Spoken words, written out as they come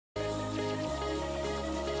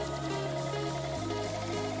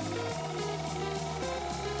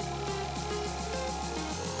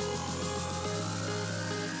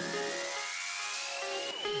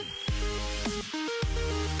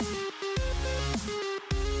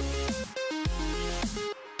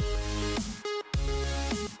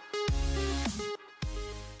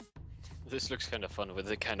This looks kind of fun with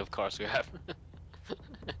the kind of cars we have.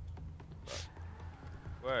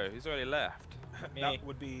 Whoa, who's already left? Me. That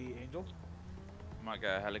would be Angel. Might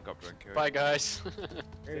get a helicopter and kill Bye, guys.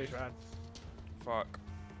 Cheers, man. Fuck.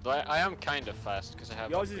 But I am kind of fast because I have.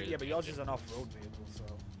 Yours is, yeah, but yours is an off-road vehicle, so.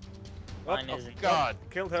 Mine Oh isn't. God!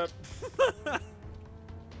 Killed her.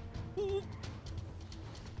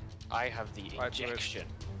 I have the Right, injection.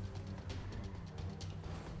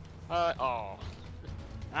 Oh.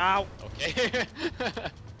 Ow! Okay.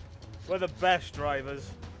 We're the best drivers.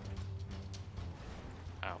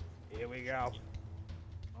 Ow. Here we go.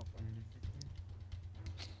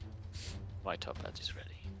 My top hat is ready.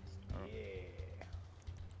 Oh.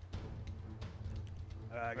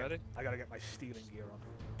 Yeah. Ready? I gotta get my stealing gear on.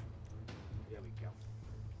 There we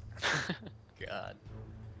go. God.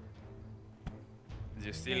 Is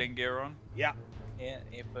your stealing gear on? Yeah. Yeah,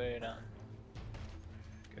 you put it on.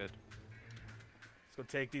 Good. Let's go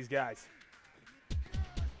take these guys.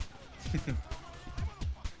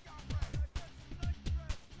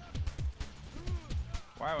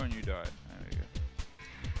 Why won't you die? There we go.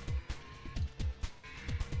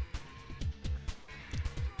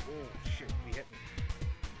 Oh shit, he hit me.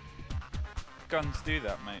 Guns do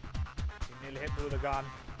that, mate. He nearly hit me with a gun.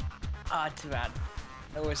 Ah, too bad.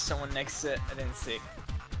 There was someone next to it. I didn't see.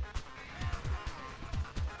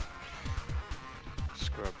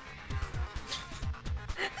 Scrub.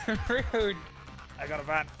 Rude. I got a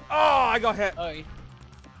van. Oh, I got hit. Oh,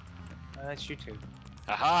 that's you too.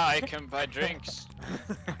 Aha! I can buy drinks.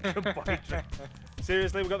 Buy drink.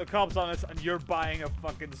 Seriously, we got the cops on us, and you're buying a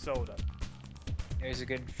fucking soda. There's a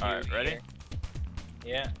good few. Alright, ready? Here.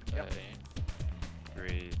 Yeah. Yep.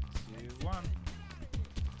 3, 2, 1.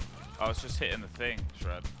 I was just hitting the thing,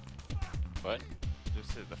 Shred. What?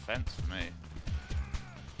 Just hit the fence for me.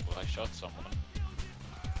 Well, I shot someone.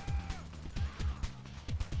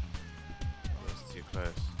 That's too close.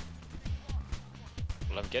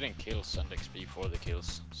 Well, I'm getting kills and XP for the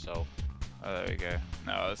kills, so. Oh, there we go.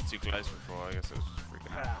 No, that's too close before. I guess it was just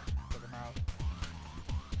freaking out. Ah, took him out.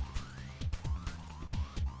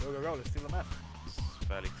 Go, go, go, let's steal the meth. It's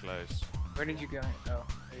fairly close. Where did you go? Oh,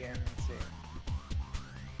 yeah, I didn't see it.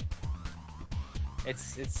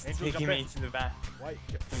 It's Angel, taking jump me in. to the back. Why?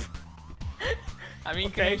 I mean,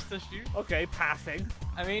 Okay. can I still shoot? Okay, passing.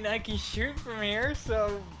 I mean, I can shoot from here,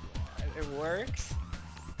 so it works.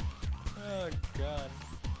 Oh god.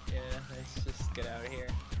 Yeah, let's just get out of here.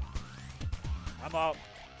 I'm out.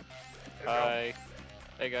 There we go. Hi.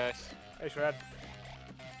 Hey guys. Hey, Shred.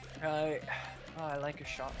 Oh, I like a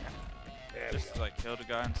shotgun. There we Just go. like killed a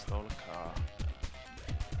guy and stole a car.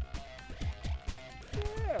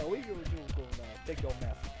 Yeah, we go take your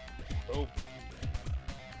meth. Oh.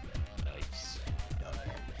 Nice.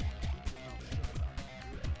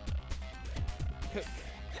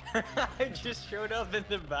 I just showed up in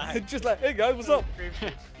the back. Just like, hey guys, what's up?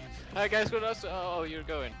 Hi guys, what else? Oh, you're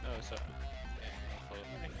going. Oh, so.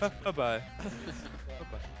 Okay, Bye bye.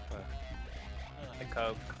 The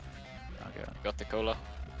Coke. Okay. got the cola.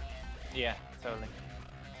 Yeah, totally.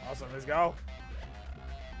 Awesome, let's go.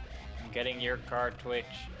 I'm getting your car, Twitch.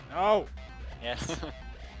 No. Yes.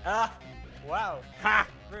 Ah! Wow. Ha!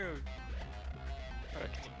 Rude.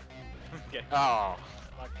 Correct. Okay. Oh,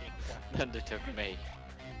 Lucky. then they took me.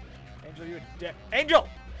 Angel, you're dead. Angel!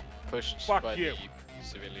 Pushed Fuck by you. the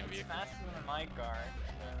civilian It's vehicle. faster than my car.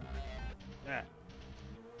 So. Yeah.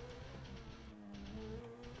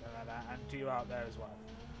 And to you out there as well.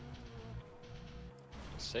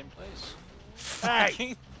 Same place.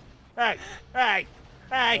 Hey! Hey! Hey!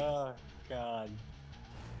 Hey! Oh god.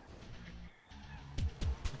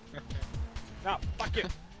 No, fuck you!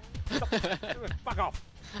 Fuck off!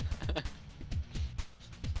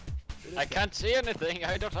 I can't see anything.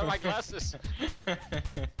 I don't have my glasses. Jake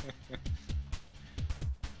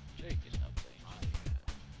is not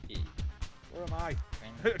playing. Where am I?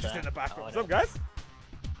 Just in the back. Oh, What's no. up, guys?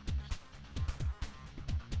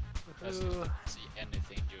 I just didn't see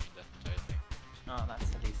anything during that entire thing. Oh, that's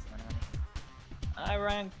the least amount of money. I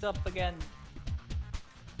ranked up again.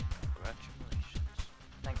 Congratulations.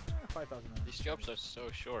 Thank you. 5,000. These jobs are so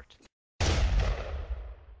short.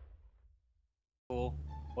 Cool.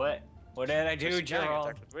 What? What did I do, Where's the gang Gerald?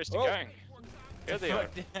 attack? Where's the Oh. gang? Here they are.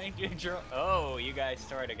 What did I do, Gerald? Oh, you guys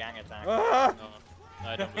started a gang attack. Ah! No,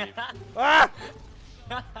 I don't believe. Ah!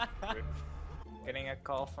 Rip. Getting a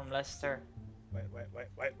call from Lester.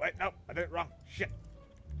 Wait. No, I did it wrong. Shit.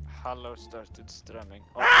 Hello started strumming.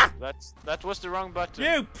 Oh, Ah! that was the wrong button.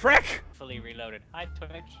 You prick! Fully reloaded. Hi,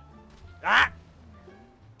 Twitch. Ah!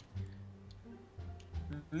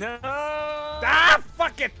 No! Ah!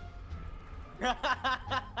 Fuck it!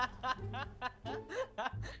 I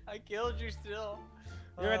killed you still.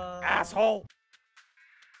 You're an asshole.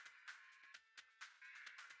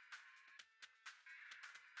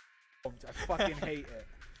 I fucking hate it.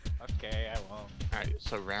 Okay, I won't. Alright,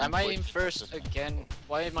 so round Am I 14 in first this one. again?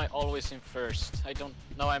 Why am I always in first? I don't.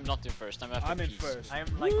 No, I'm not in first. I'm after I'm in peace. first. I'm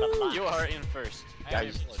like the last. You are in first. I am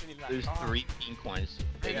Guys, literally like, there's oh, 3 pink ones.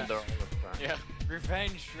 And Yeah. they're all up front. Yeah.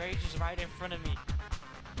 Revenge rage is right in front of me.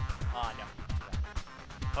 Oh no.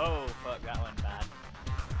 Oh fuck, that went bad.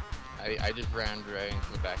 I just ran right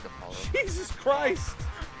into the back of Hollow. Jesus Christ!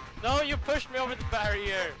 No, you pushed me over the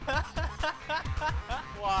barrier.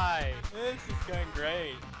 Why? This is going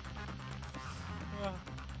great.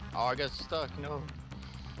 Oh, I got stuck, no.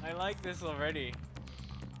 I like this already.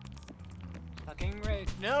 Fucking rage.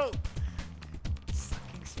 No!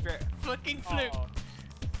 Fucking spirit. Fucking fluke. Oh.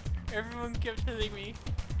 Everyone kept hitting me.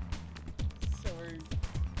 So rude.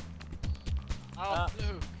 Oh,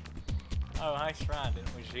 Luke. Oh, hi Shran, it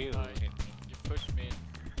was you who hit me. You pushed me.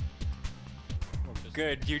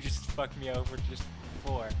 Good, you just fucked me over just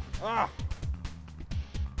before. Ah!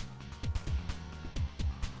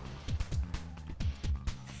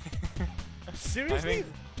 Seriously? I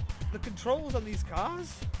mean- The controls on these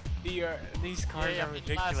cars? These cars Yeah, are in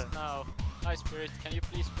ridiculous. last now. Hi, Spirit. Can you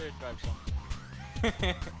please Spirit drive some?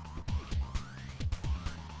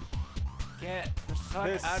 Get the fuck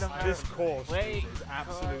This, out of my this course way, is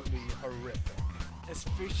absolutely horrific.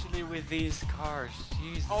 especially with these cars.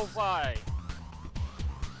 Jesus. Oh, why?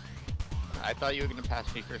 I thought you were gonna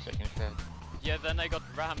pass me for a second, Shad. Yeah, then I got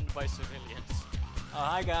rammed by civilians. Oh,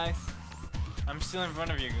 hi guys. I'm still in front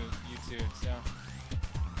of you two, so.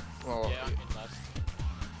 Well, Yeah, I'm in last.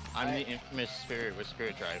 I'm the infamous Spirit with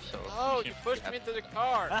Spirit Drive, so... Oh, you shouldn't pushed be me into the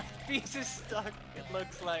car. That piece is stuck, it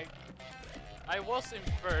looks like. I was in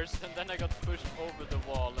first, and then I got pushed over the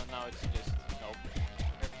wall, and now it's just nope.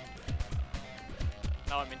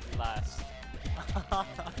 Now I'm in last.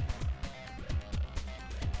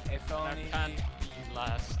 If And I only. can't be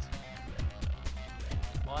last.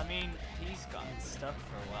 Well, I mean, he's gotten stuck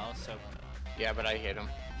for a while, so. Yeah, but I hit him.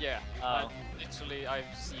 Yeah, Oh. literally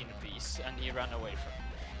I've seen Beast, and he ran away from me.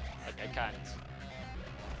 Like, I can't.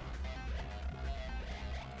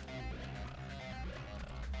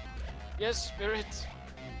 Yes, Spirit.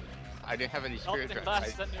 I didn't have any Not Spirit in Drive.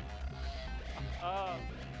 last, then you... Oh,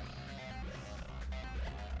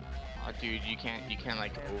 dude, you can't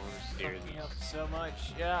like They're oversteer fucking these. up so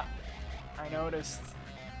much. Yeah, I noticed.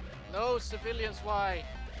 No, civilians, why?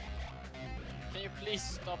 Can you please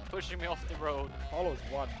stop pushing me off the road? Hollow's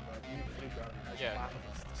one, but me and Fluke are in a nice Yeah. battle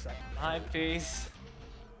against the second. Hi, peace.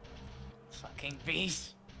 Fucking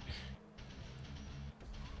peace.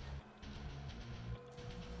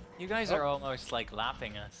 You guys are almost like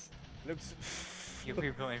lapping us. Luke's... You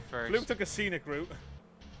people in first. Fluke took a scenic route.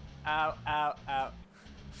 Ow, ow, ow.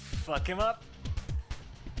 Fuck him up.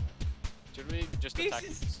 Should we just attack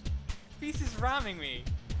Pieces. this? Peace is ramming me.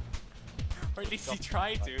 Or at least he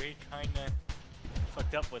tried to. He kinda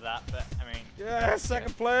fucked up with that, but I mean. Yeah,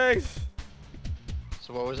 second place!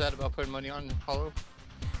 So what was that about putting money on Hollow?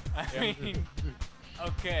 I mean.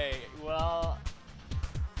 Okay, well.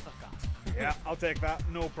 Fuck off. Yeah, I'll take that,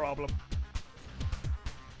 no problem.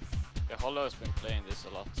 Yeah, Hollow has been playing this a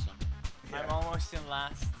lot, so... I'm almost in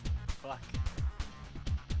last. Fuck.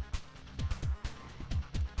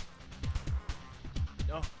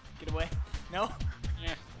 No, get away. No,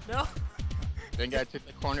 Yeah. no, Then I took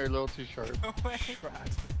the corner a little too sharp. go away. Crap.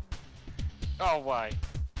 Oh, why?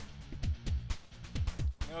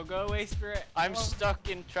 No, go away, Spirit. I'm No. stuck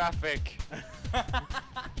in traffic.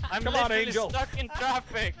 I'm Come on, literally Angel. stuck in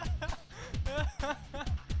traffic. I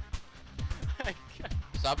can't,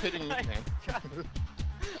 Stop hitting me, I man. can't-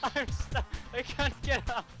 I'm stuck. I can't get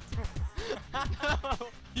out. No.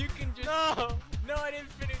 You can just. No. No, I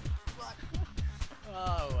didn't finish. Fuck.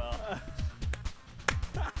 Oh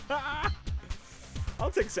well. I'll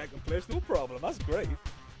take second place, no problem, that's great.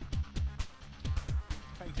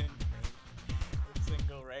 I didn't finish a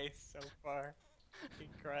single race so far. Fucking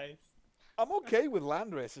Christ. I'm okay with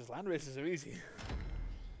land races are easy.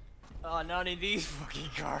 Oh, not in these fucking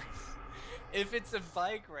cars. If it's a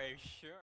bike race, sure.